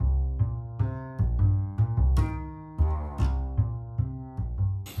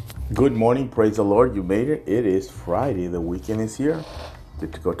Good morning, praise the Lord. You made it. It is Friday. The weekend is here.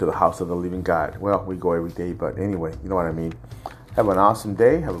 Get to go to the house of the living God. Well, we go every day, but anyway, you know what I mean. Have an awesome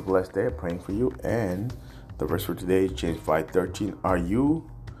day. Have a blessed day. I'm praying for you. And the verse for today is James 5:13.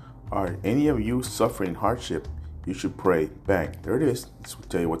 Are any of you suffering hardship? You should pray. Bang. There it is. This will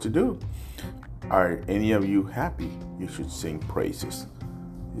tell you what to do. Are any of you happy? You should sing praises.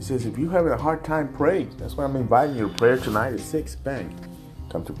 He says, if you're having a hard time praying, that's why I'm inviting you to prayer tonight at 6. Bang.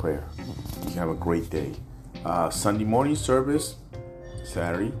 Come to prayer. You can have a great day. Sunday morning service,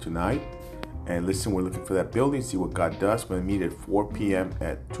 Saturday, tonight. And listen, we're looking for that building, see what God does. We're going to meet at 4 p.m.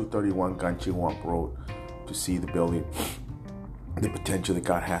 at 231 Ganchiwamp Road to see the building, the potential that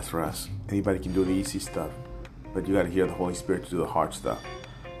God has for us. Anybody can do the easy stuff, but you got to hear the Holy Spirit to do the hard stuff.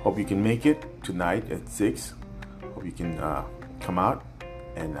 Hope you can make it tonight at 6. Hope you can come out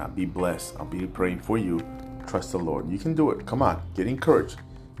and be blessed. I'll be praying for you. Trust the Lord. You can do it. Come on. Get encouraged.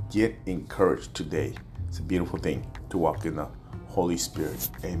 Get encouraged today. It's a beautiful thing to walk in the Holy Spirit.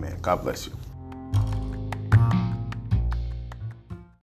 Amen. God bless you.